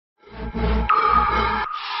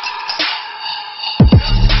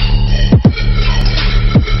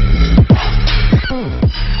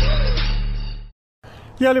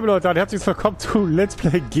Ja, liebe Leute, herzlich willkommen zu Let's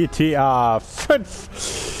Play GTA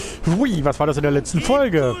 5. Hui, was war das in der letzten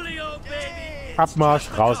Folge? Abmarsch,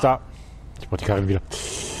 raus da. Ich brauche die Karre wieder.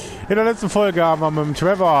 In der letzten Folge haben wir mit dem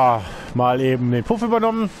Trevor mal eben den Puff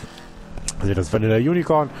übernommen. Also das Vanilla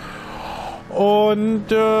Unicorn. Und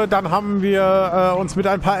dann haben wir uns mit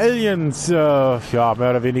ein paar Aliens, ja,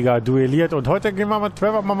 mehr oder weniger duelliert. Und heute gehen wir mit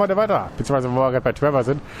Trevor, machen wir weiter. Beziehungsweise, wo wir gerade bei Trevor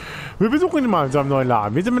sind. Wir besuchen ihn mal in seinem neuen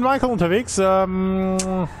Laden. Wir sind mit Michael unterwegs.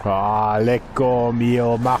 Lecco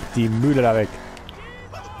mio, macht die Mühle da weg.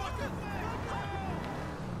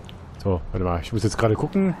 So, warte mal, ich muss jetzt gerade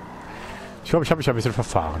gucken. Ich glaube, ich habe mich ein bisschen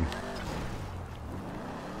verfahren.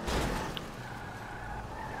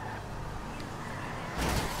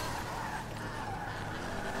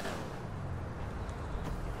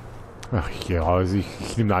 Ach, ich gehe raus.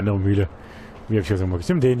 Ich nehme eine andere Mühle. Wie habe ich das gemacht? Ich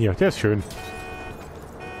nehme den hier. Der ist schön.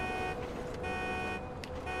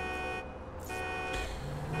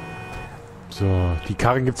 So, die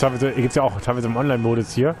Karren gibt es ja auch teilweise im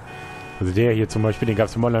Online-Modus hier. Also der hier zum Beispiel, den gab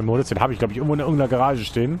es im Online-Modus. Den habe ich, glaube ich, irgendwo in irgendeiner Garage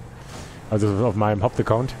stehen. Also auf meinem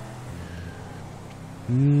Hauptaccount.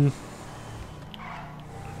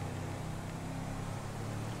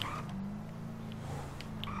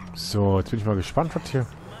 So, jetzt bin ich mal gespannt, was hier...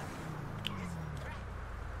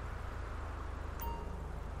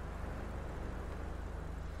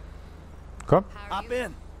 Komm.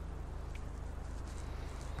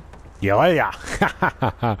 Jawohl, ja.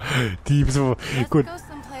 Die so gut.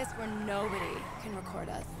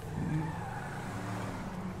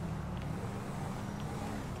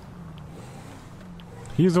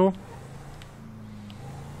 Hier so.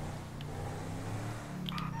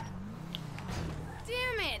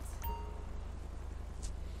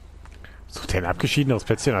 Sucht ein abgeschiedeneres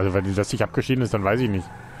Plätzchen. Also wenn das nicht abgeschieden ist, dann weiß ich nicht.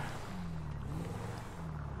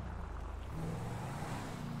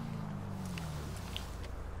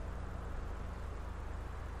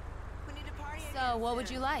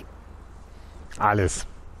 Alles.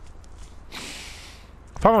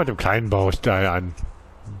 Fangen wir mit dem kleinen Baustein an.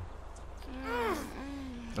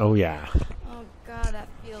 Oh ja. Yeah. Oh God, that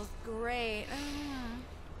feels great.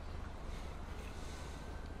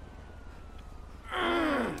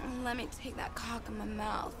 Let me take that cock in my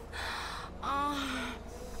mouth.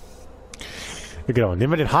 Genau,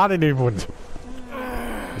 nehmen wir den Hahn in den Mund.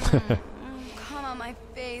 Come on my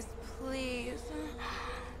face, please.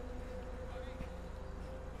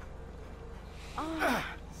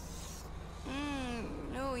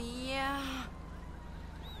 Oh yeah.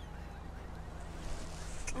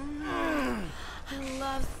 I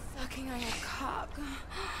love sucking on your cock.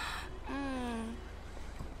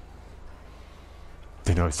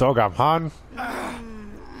 Den neuen Sauger am Hahn.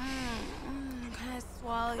 Can I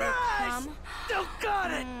swallow your cum? Still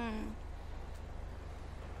got it.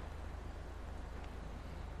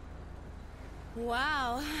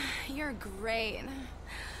 Wow, you're great.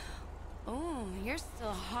 Oh, you're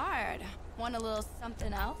still hard. Want a little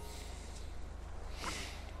something else?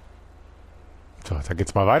 So, dann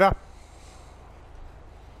geht's mal weiter.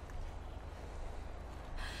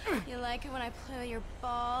 You like it when I play with your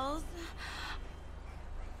balls?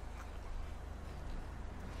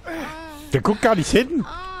 Der guckt gar nicht hin. Oh,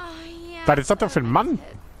 yeah. Was ist das denn für ein Mann?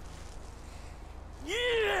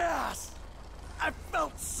 Yes! I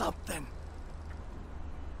felt something.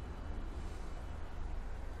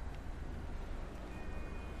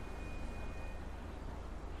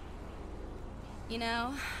 You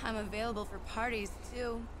know, I'm available for parties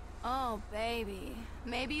too. Oh, baby.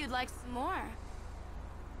 Maybe you'd like some more.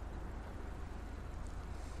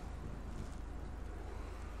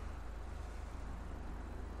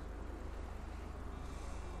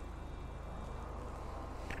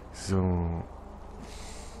 So.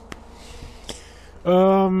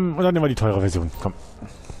 Und dann nehmen wir die teure Version. Komm.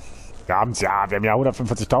 Wir haben ja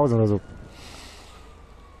 145.000 oder so.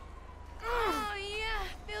 Oh, yeah.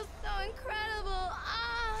 Feels so incredible.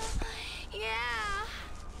 Oh, yeah.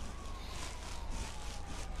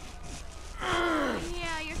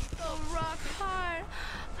 Yeah, you're so rock hard.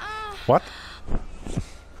 What?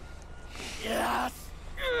 Yes!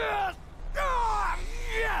 Yes! Oh,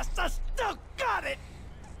 yes! I still got it!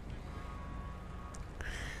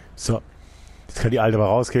 So. Jetzt kann die Alte mal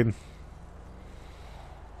rausgehen.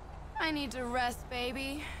 I need to rest,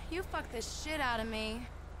 baby. You fucked the shit out of me.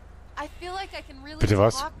 I feel like I can really Bitte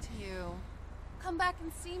was? talk to you. Come back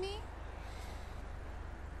and see me?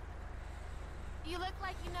 You look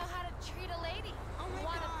like you know how to treat a lady. Oh my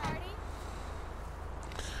Want a party?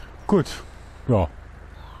 Gut. Ja.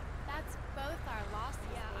 That's both our losses.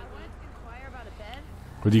 Yeah, I wanted to inquire about a bed.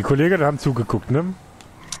 Und die Kollegen haben zugeguckt, ne?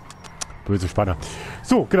 Böse Spanner.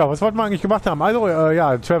 So, genau, was wollten wir eigentlich gemacht haben? Also,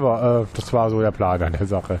 ja, Trevor, das war so der Plan an der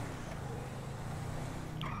Sache.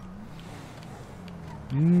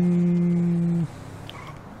 Wo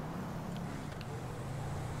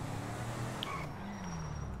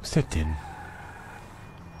ist der denn?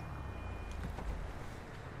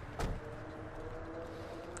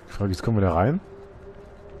 Ich frage, jetzt kommen wir da rein?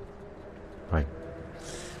 Nein.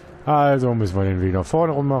 Also müssen wir den Weg nach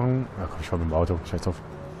vorne rum machen. Ja, komm, ich fahr mit dem Auto. Scheiß drauf.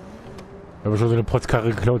 Wenn wir schon so eine Potzkarre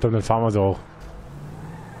geklaut haben, dann fahren wir sie auch.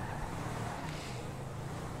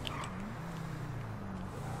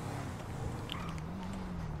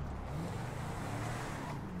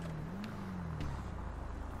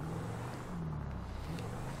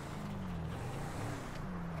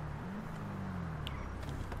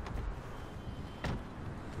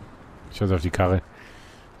 Ich schaue auf die Karre.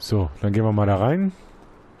 So, dann gehen wir mal da rein.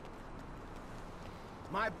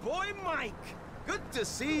 My boy Mike, good to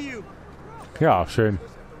see you. Ja, schön.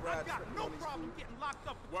 I got no problem getting locked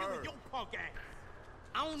up for killing your punk ass.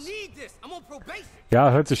 I don't need this. I'm on probation.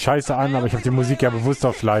 Ja, hört sich scheiße an, aber ich habe die Musik ja bewusst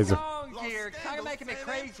auf leise.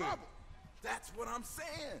 That's what I'm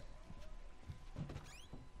saying.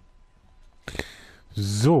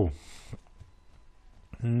 So.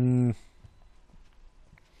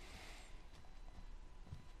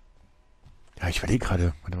 Ja, ich überlege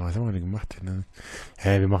gerade. Warte mal, was haben wir denn gemacht?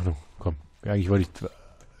 Wir machen noch. Komm. Eigentlich wollte ich...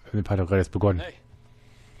 Wir haben gerade erst begonnen. Hey.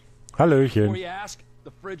 Hallöchen.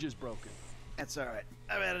 That's all right.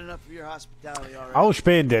 I've had enough of your hospitality already.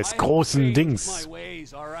 Ausspähen des großen Dings. My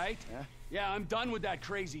ways, all right? Yeah, I'm done with that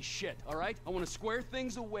crazy shit, all right? I want to square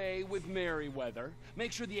things away with Merryweather,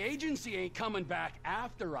 make sure the agency ain't coming back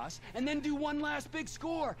after us, and then do one last big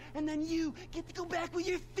score, and then you get to go back with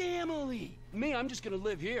your family. Me, I'm just gonna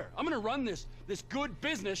live here. I'm gonna run this good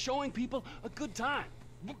business, showing people a good time.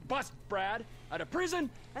 Bust Brad out of prison,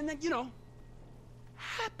 and then, you know,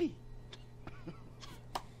 happy.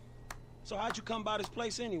 So how'd you come by this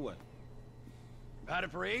place anyway? Had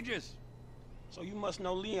it for ages. So you must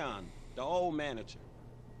know Leon, the old manager.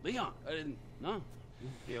 Leon, I didn't know.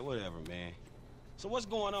 Yeah, whatever, man. So what's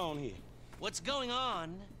going on here? What's going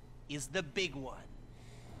on is the big one.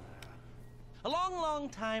 A long, long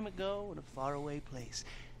time ago in a faraway place,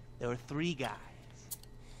 there were 3 guys.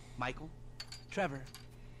 Michael, Trevor,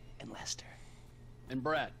 and Lester. And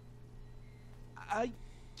Brad.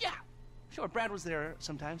 Yeah. Sure, Brad was there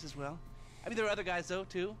sometimes as well. I mean, there were other guys, though,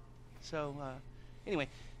 too. So, anyway,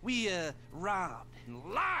 we, robbed and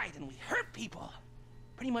lied and we hurt people.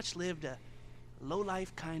 Pretty much lived a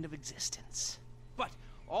low-life kind of existence. But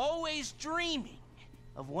always dreaming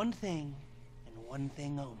of one thing and one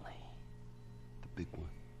thing only. The big one.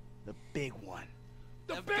 The big one.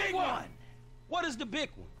 The big one! What is the big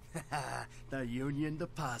one? The Union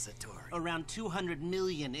Depository. Around 200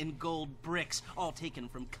 million in gold bricks, all taken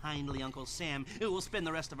from kindly Uncle Sam, who will spend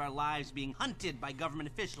the rest of our lives being hunted by government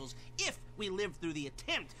officials if we live through the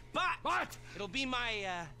attempt. But it'll be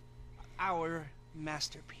our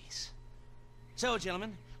masterpiece. So,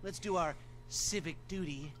 gentlemen, let's do our civic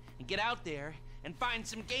duty and get out there and find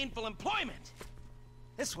some gainful employment.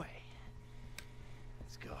 This way.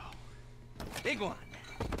 Let's go. Big one.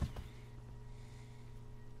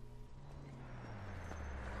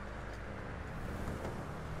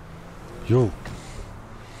 Jo.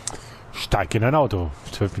 Steig in ein Auto.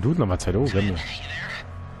 12 Minuten nochmal Zeit. Oh, wenn wir.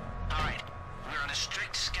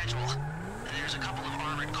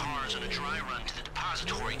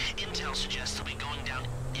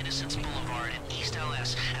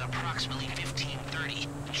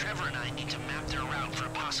 Trevor and I need to map their route for a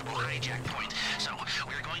possible hijack point. So,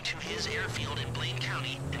 we're going to his airfield in Blaine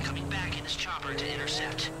County and coming back in his chopper to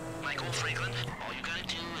intercept. Michael, Franklin, all you gotta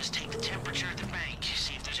do is take the temperature at the bank,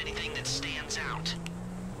 see if there's anything that stands out.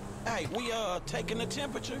 Hey, we, taking the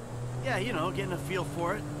temperature? Yeah, you know, getting a feel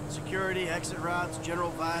for it. Security, exit routes,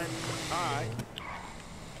 general vibe. All right.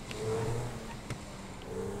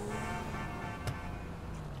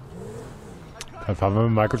 Dann fahren wir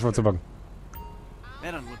mit Michael Schwarzenbank.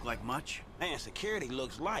 That doesn't look like much. Man, security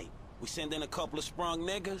looks light. We send in a couple of sprung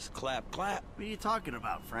niggas, clap, clap. What are you talking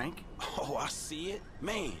about, Frank? Oh, I see it.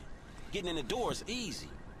 Man, getting in the door is easy.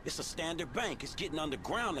 It's a standard bank. It's getting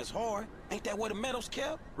underground that's hard. Ain't that where the metal's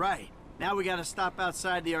kept? Right. Now we gotta stop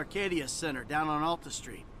outside the Arcadia Center down on Alta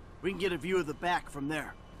Street. We can get a view of the back from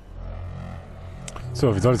there.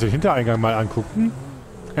 So, wir sollen uns den Hintereingang mal angucken.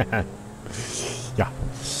 Ja.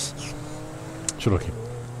 Schon okay.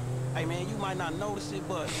 Hey man, you might not notice it,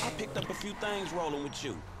 but I picked up a few things rolling with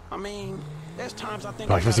you. I mean, there's times I think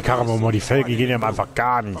Boah, ich weiß die Karre mal, die Felgen gehen ihm einfach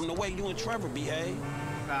gar nicht. From the way you and Trevor behave.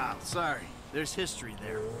 Ah, sorry. There's history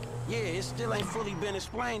there. Yeah, it still ain't fully been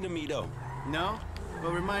explained to me though. No?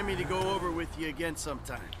 Well, remind me to go over with you again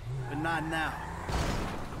sometime. But not now.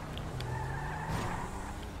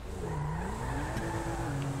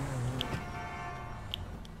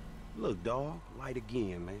 Look, dawg, light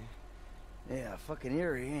again, man. Yeah, fucking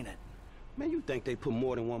eerie, ain't it? Man, you think they put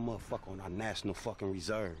more than one motherfucker on our national fucking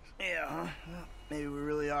reserves? Yeah, huh? Well, maybe we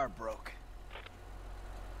really are broke.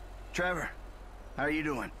 Trevor, how are you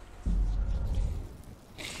doing?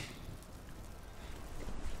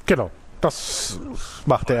 Genau, das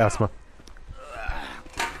macht er erstmal.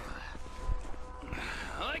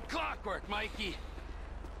 Like clockwork, Mikey.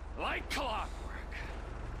 Like clockwork.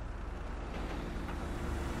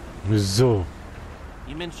 So.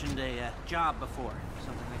 You mentioned a job before.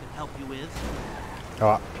 Something I could help you with?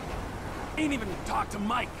 Ja. Ain't even talked to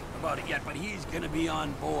Mike about it yet, but he's gonna be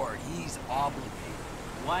on board. He's obligated.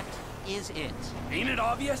 What is it? Ain't it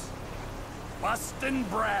obvious? Bustin'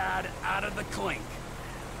 Brad out of the clink.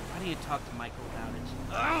 Why do you talk to Michael about it?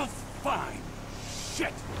 Oh, fine.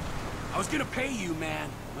 Shit. I was gonna pay you, man.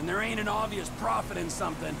 When there ain't an obvious profit in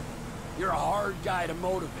something, you're a hard guy to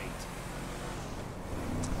motivate.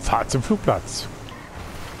 Fahrt zum Flugplatz.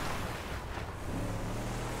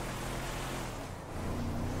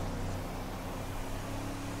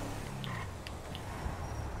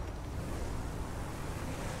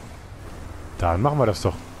 Dann machen wir das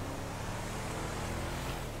doch.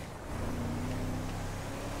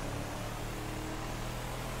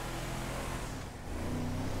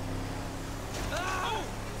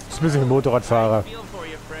 Das ist ein bisschen Motorradfahrer.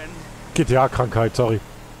 GTA-Krankheit, sorry.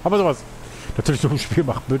 Aber sowas natürlich noch ein Spiel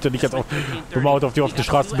macht, wird er nicht jetzt auch im Auto auf die offene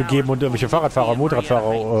Straße begeben und irgendwelche Fahrradfahrer,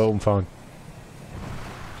 Motorradfahrer umfahren.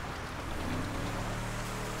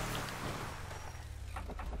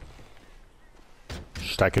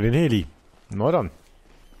 Steig in den Heli. Na dann.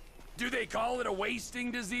 Do they call it a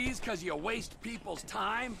wasting disease because you waste people's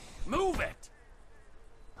time? Move it!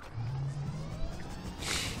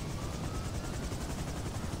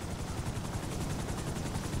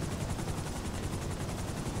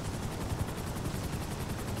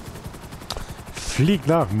 Flieg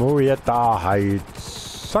nach Morietta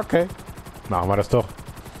Heights. Okay. Machen wir das doch.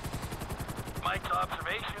 Mike's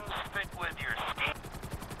observations fit with your scheme.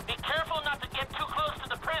 Be careful not to get too close to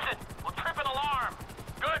the prison. We'll trip an alarm.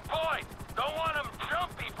 Good point. Don't want them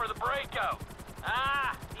jumpy for the breakout.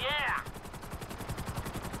 Ah, yeah.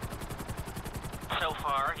 So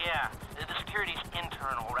far, yeah. The security's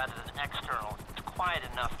internal rather than external. It's quiet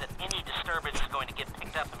enough that any disturbance is going to get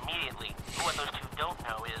picked up immediately. But what those two don't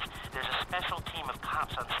know is there's a special team of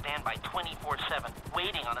cops on standby 24/7,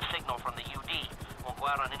 waiting on a signal from the UD. Won't go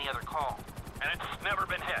out on any other call. And it's never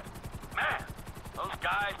been hit. Man, those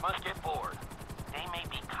guys must get bored. They may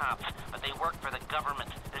be cops, but they work for the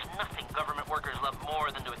government. There's nothing government workers love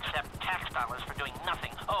more than to accept tax dollars for doing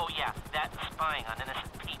nothing. Oh yeah, that and spying on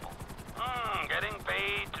innocent people. Getting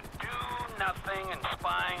paid to do nothing and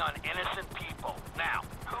spying on innocent people. Now,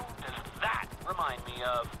 who does that remind me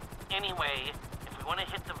of? Anyway, if we want to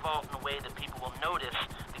hit the vault in a way that people will notice,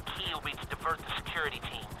 the key will be to divert the security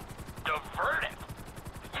team. Divert it?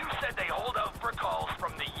 You said they hold out for calls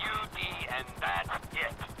from the UD and that's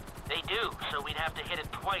it. They do, so we'd have to hit it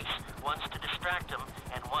twice, once to distract them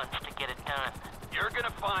and once to get it done. You're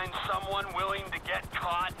gonna find someone willing to get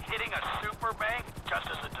caught hitting a super bank just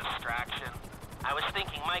as a distraction? I was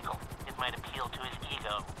thinking Michael. It might appeal to his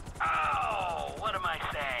ego. Oh, what am I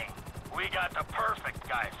saying? We got the perfect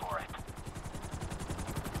guy for it.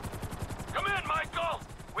 Come in, Michael!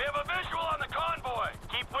 We have a visual on the convoy!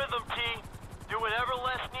 Keep with them, T. Do whatever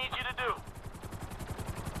Les needs you to do.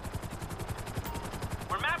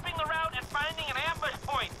 We're mapping the route and finding an ambush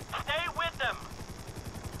point. Stay with them.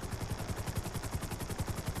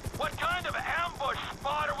 What kind of ambush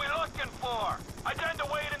spot are we looking for? I tend to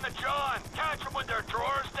wait in the John, catch them with their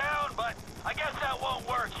drawers down, but I guess that won't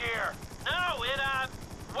work here. No, it,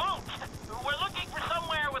 won't. We're looking for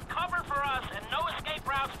somewhere with cover for us and no escape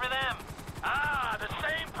routes for them. Ah, the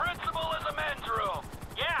same principle as a men's room.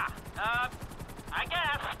 Yeah, I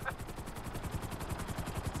guess.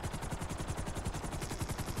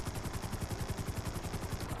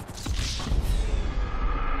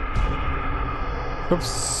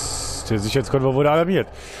 Ups, der Sicherheitskonvoi wurde alarmiert.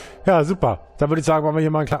 Ja, super. Dann würde ich sagen, machen wir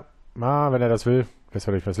hier mal einen kleinen... wenn er das will. Weiß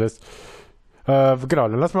ja nicht, was lässt. Genau,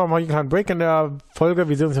 dann lassen wir auch mal einen kleinen Break in der Folge.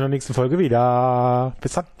 Wir sehen uns in der nächsten Folge wieder.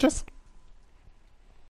 Bis dann. Tschüss.